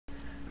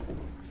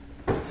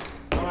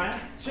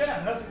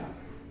Chad, how's it going?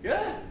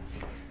 Good.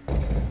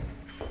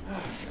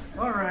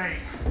 All right.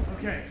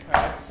 Okay.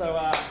 All right.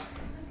 So,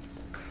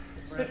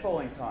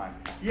 spitballing time.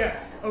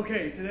 Yes.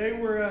 Okay. Today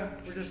we're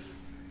just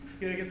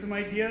gonna get some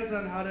ideas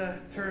on how to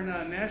turn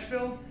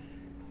Nashville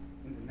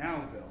into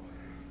Nowville.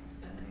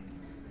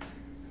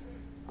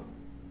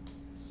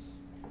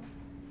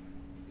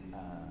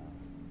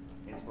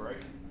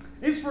 Inspiration.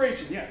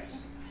 Inspiration. Yes.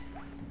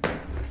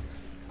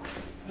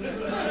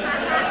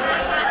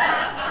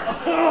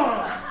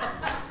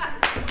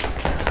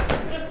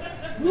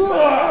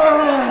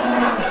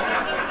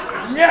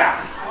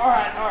 Yeah. All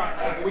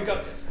right. We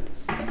got this.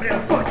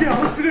 Yeah. Fuck yeah.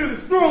 Let's do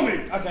this. Throw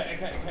me. Okay.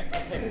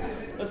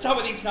 Let's start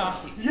with East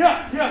Nasty.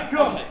 Yeah.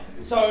 Go. Okay.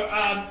 So,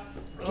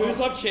 dudes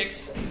love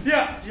chicks.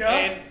 Yeah.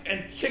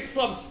 And chicks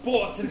love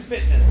sports and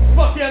fitness.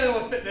 Fuck yeah, they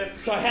love fitness.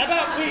 So how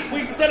about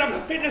we set up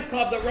a fitness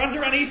club that runs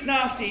around East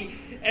Nasty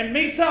and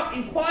meets up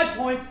in 5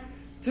 points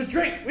to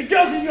drink with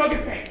girls in yoga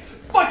pants.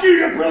 Fuck you,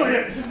 you're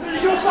brilliant.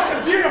 You're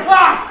fucking beautiful.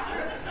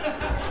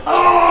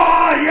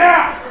 Oh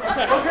yeah.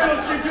 Okay,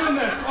 let's keep doing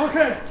this.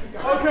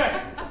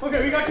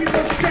 Okay, we gotta keep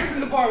those chicks in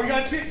the bar. We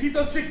gotta keep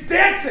those chicks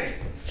dancing.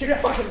 Chicks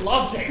fucking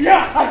love dancing.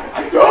 Yeah,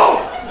 I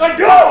know.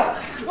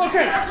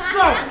 Okay,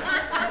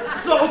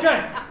 so okay,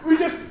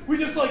 we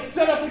just like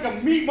set up like a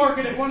meat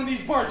market at one of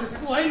these bars.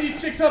 Just line these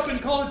chicks up and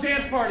call it a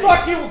dance party.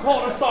 Fuck you, we'll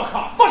call it a sock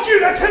hop. Fuck you,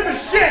 that's hip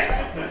as shit.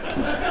 When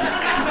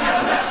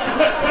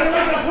are we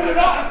gonna put it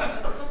up?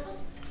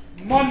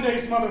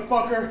 Mondays,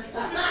 motherfucker.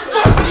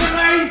 Fucking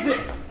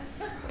amazing.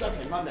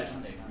 Okay, Monday.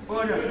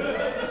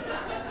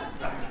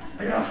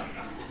 Yeah.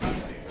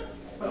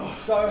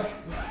 So,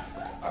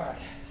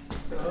 alright.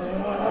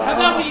 How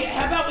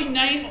about we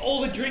name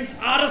all the drinks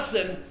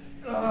Artisan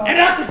and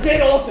after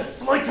dead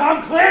authors? Like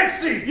Tom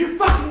Clancy! You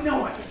fucking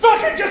know it!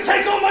 Fucking just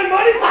take all my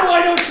money, or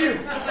why don't you?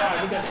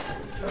 Alright, we got this.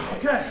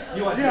 Okay.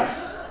 You want this?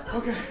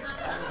 Okay.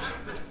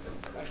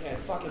 Okay,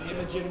 fucking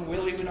Imogen and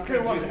Willie, we're not Okay,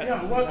 gonna do that.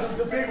 Yeah, what?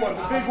 The big one.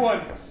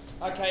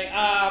 Okay,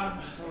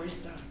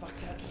 barista, fuck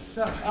that.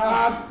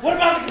 What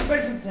about the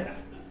convention center?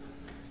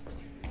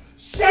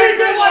 Shape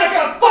it like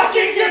a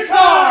fucking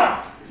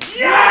guitar!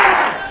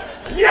 Yes!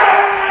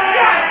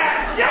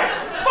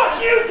 Fuck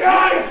you,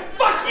 God!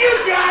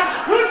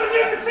 Who's the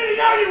Music City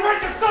now, you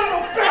right the son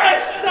of a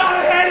bitch? Not a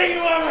heading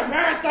you ever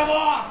parents them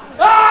off!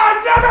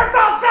 I've never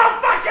felt so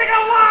fucking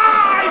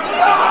alive!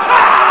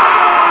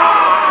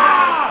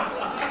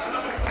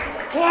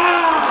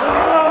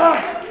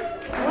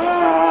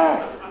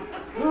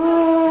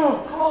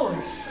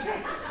 Holy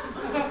shit!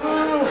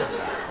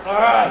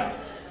 Alright.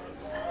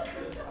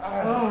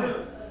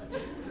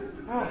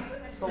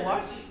 So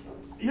lunch?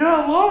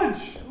 Yeah,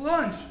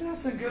 lunch. That's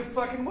some good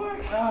fucking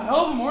work.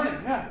 Hell of a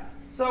morning, yeah.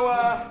 So,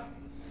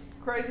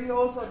 Crazy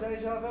Horse or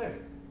Deja Vu?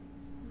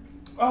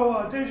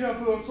 Oh, Deja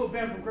Vu, I'm so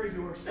banned from Crazy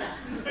Horse.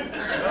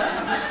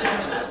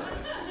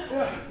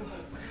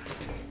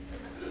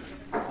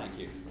 Thank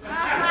you.